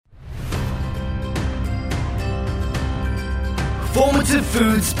Formative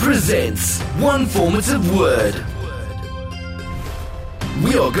Foods presents One Formative Word.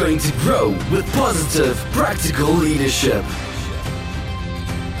 We are going to grow with positive, practical leadership.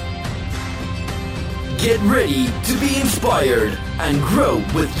 Get ready to be inspired and grow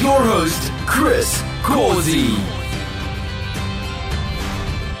with your host, Chris Causey.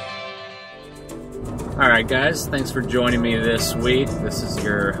 Alright guys, thanks for joining me this week. This is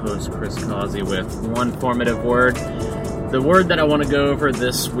your host Chris Causey with One Formative Word. The word that I want to go over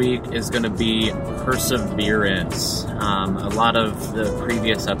this week is going to be perseverance. A lot of the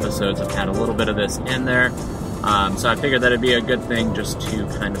previous episodes have had a little bit of this in there, so I figured that it'd be a good thing just to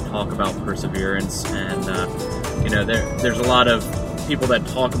kind of talk about perseverance. And there's a lot of people that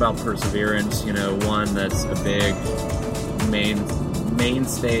talk about perseverance. One that's a big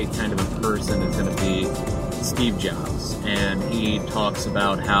mainstay kind of a person is going to be Steve Jobs, and he talks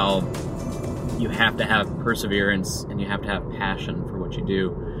about how you have to have perseverance and you have to have passion for what you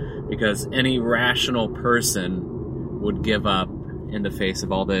do, because any rational person would give up in the face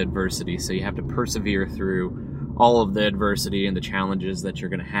of all the adversity. So you have to persevere through all of the adversity and the challenges that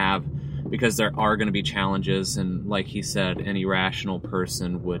you're going to have, because there are going to be challenges, and like he said, any rational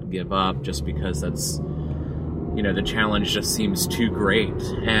person would give up just because that's the challenge just seems too great.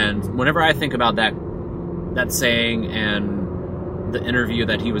 And whenever I think about that saying and the interview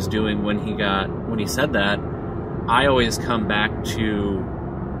that he was doing when he said that, I always come back to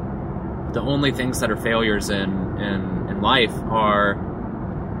the only things that are failures in life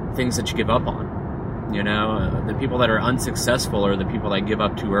are things that you give up on. The people that are unsuccessful are the people that give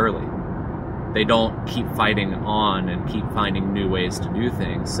up too early. They don't keep fighting on and keep finding new ways to do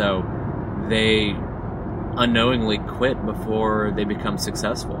things. So they unknowingly quit before they become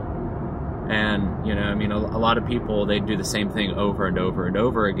successful. And a lot of people, they do the same thing over and over and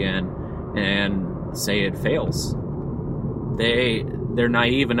over again and say it fails. They're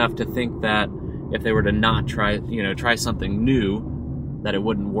naive enough to think that if they were to not try something new, that it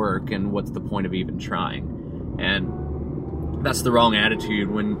wouldn't work, and what's the point of even trying? And that's the wrong attitude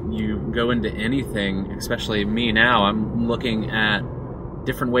when you go into anything. Especially me now, I'm looking at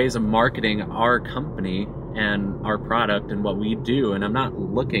different ways of marketing our company and our product and what we do, and I'm not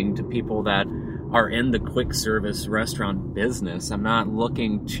looking to people that are in the quick service restaurant business. I'm not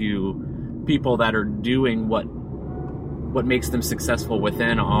looking to people that are doing what makes them successful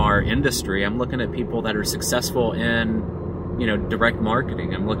within our industry. I'm looking at people that are successful in direct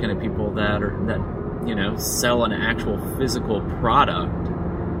marketing. I'm looking at people that sell an actual physical product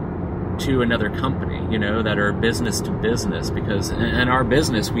to another company, that are business to business, because in our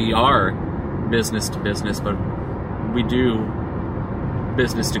business we are business to business, but we do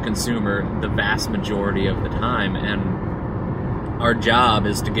business to consumer the vast majority of the time, and our job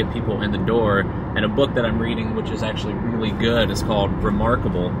is to get people in the door. And a book that I'm reading, which is actually really good, is called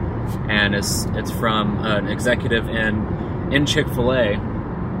Remarkable, and it's from an executive in Chick-fil-A,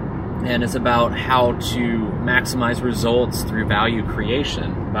 and it's about how to maximize results through value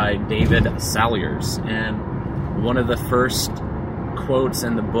creation by David Salyers. And one of the first quotes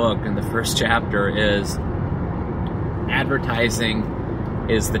in the book, in the first chapter, is advertising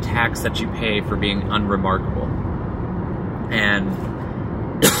is the tax that you pay for being unremarkable. And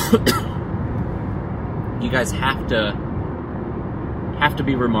you guys have to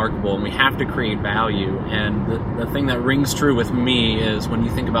be remarkable, and we have to create value. And the thing that rings true with me is when you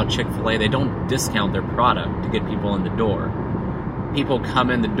think about Chick-fil-A, they don't discount their product to get people in the door. People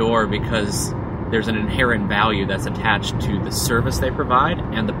come in the door because there's an inherent value that's attached to the service they provide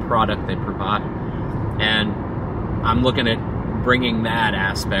and the product they provide. And I'm looking at bringing that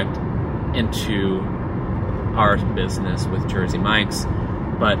aspect into our business with Jersey Mike's.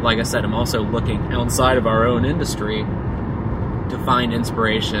 But like I said, I'm also looking outside of our own industry to find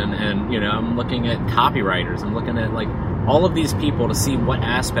inspiration. And, I'm looking at copywriters. I'm looking at all of these people to see what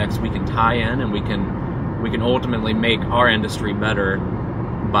aspects we can tie in, and we can ultimately make our industry better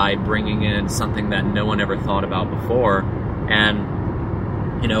by bringing in something that no one ever thought about before. And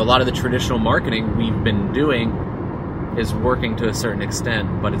a lot of the traditional marketing we've been doing is working to a certain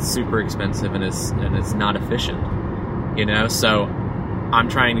extent, but it's super expensive and it's not efficient. So I'm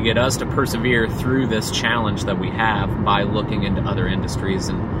trying to get us to persevere through this challenge that we have by looking into other industries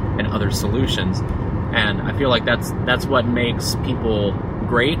and other solutions. And I feel like that's what makes people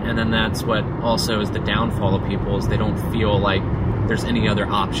great, and then that's what also is the downfall of people, is they don't feel like there's any other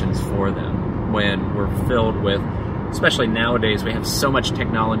options for them when we're filled with, especially nowadays, we have so much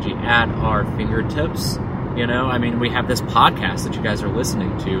technology at our fingertips. We have this podcast that you guys are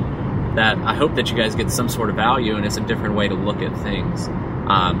listening to that I hope that you guys get some sort of value, and it's a different way to look at things.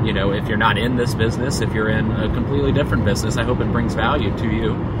 If you're not in this business, if you're in a completely different business, I hope it brings value to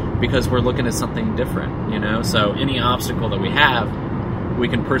you, because we're looking at something different, So any obstacle that we have, we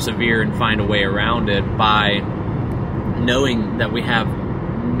can persevere and find a way around it by knowing that we have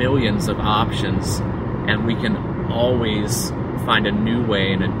millions of options, and we can always find a new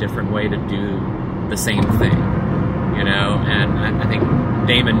way and a different way to do the same thing, And I think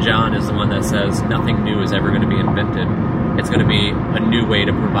Daymond John is the one that says nothing new is ever going to be invented. It's going to be a new way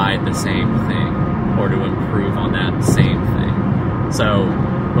to provide the same thing or to improve on that same thing. So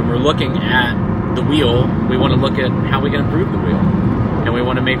when we're looking at the wheel, we want to look at how we can improve the wheel. And we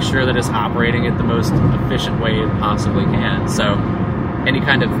want to make sure that it's operating at the most efficient way it possibly can. So any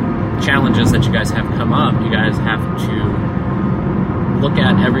kind of challenges that you guys have come up, you guys have to look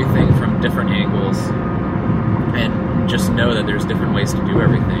at everything from different angles and just know that there's different ways to do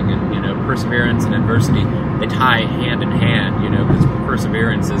everything. And, perseverance and adversity, they tie hand in hand, because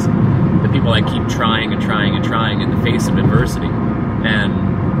perseverance is the people that keep trying and trying and trying in the face of adversity. And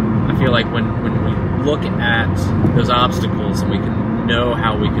I feel like when we look at those obstacles and we can know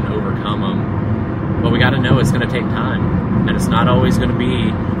how we can overcome them, well, we got to know it's going to take time. And it's not always going to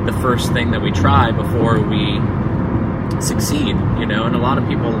be the first thing that we try before we succeed, And a lot of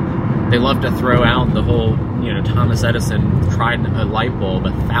people, they love to throw out the whole, Thomas Edison tried a light bulb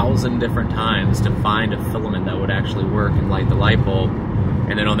 1,000 different times to find a filament that would actually work and light the light bulb.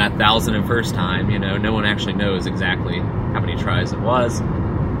 And then on that 1,001st time, no one actually knows exactly how many tries it was.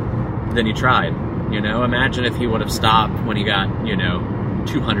 Then he tried, Imagine if he would have stopped when he got,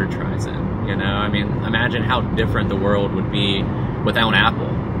 200 tries in, Imagine how different the world would be without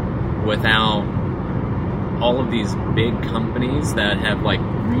Apple, without all of these big companies that have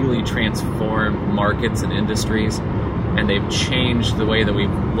really transformed markets and industries, and they've changed the way that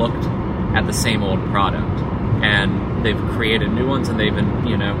we've looked at the same old product, and they've created new ones, and they've been,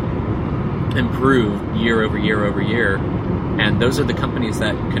 improved year over year over year. And those are the companies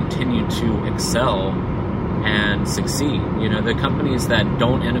that continue to excel and succeed. The companies that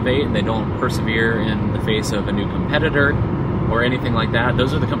don't innovate and they don't persevere in the face of a new competitor or anything like that,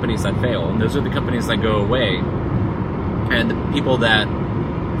 those are the companies that fail, and those are the companies that go away. And the people that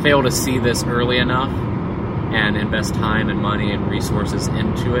fail to see this early enough and invest time and money and resources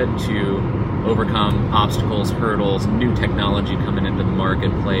into it to overcome obstacles, hurdles, new technology coming into the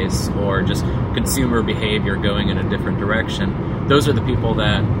marketplace, or just consumer behavior going in a different direction, those are the people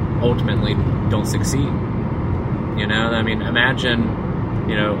that ultimately don't succeed. Imagine,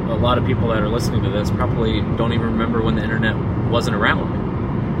 a lot of people that are listening to this probably don't even remember when the internet wasn't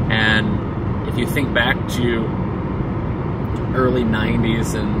around. And if you think back to early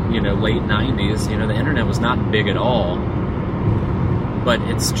 90s and, late 90s, the internet was not big at all. But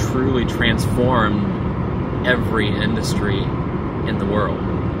it's truly transformed every industry in the world.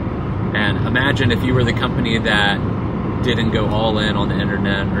 And imagine if you were the company that didn't go all in on the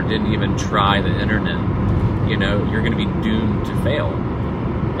internet or didn't even try the internet. You're going to be doomed to fail.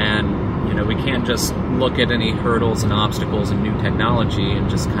 And, we can't just look at any hurdles and obstacles and new technology and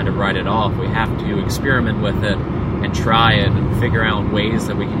just kind of write it off. We have to experiment with it and try it and figure out ways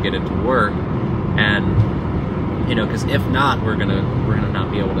that we can get it to work. And because if not, we're gonna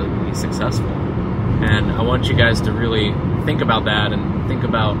not be able to be successful. And I want you guys to really think about that and think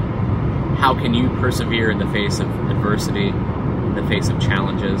about how can you persevere in the face of adversity, in the face of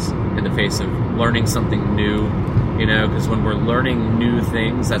challenges, in the face of learning something new. Because when we're learning new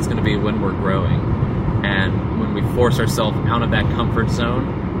things, that's going to be when we're growing. And when we force ourselves out of that comfort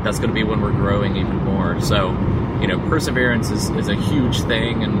zone, that's going to be when we're growing even more. So, perseverance is a huge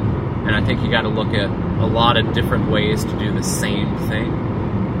thing, and I think you got to look at a lot of different ways to do the same thing,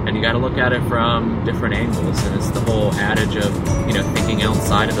 and you got to look at it from different angles. And it's the whole adage of thinking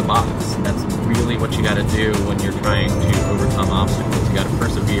outside of the box. And that's really what you got to do when you're trying to overcome obstacles. You got to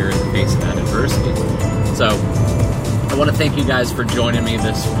persevere in the face of that adversity. So I want to thank you guys for joining me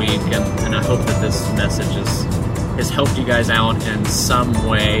this week, and I hope that this message has helped you guys out in some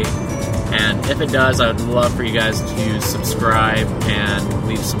way. And if it does, I would love for you guys to subscribe and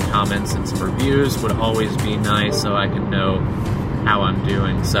leave some comments and some reviews. Would always be nice so I can know how I'm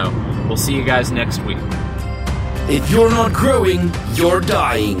doing. So we'll see you guys next week. If you're not growing, you're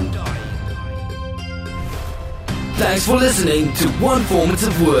dying. Thanks for listening to One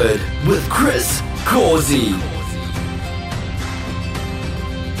Formative Word with Chris Causey.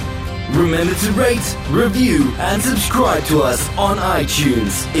 Remember to rate, review, and subscribe to us on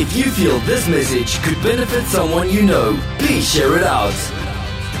iTunes. If you feel this message could benefit someone you know, please share it out.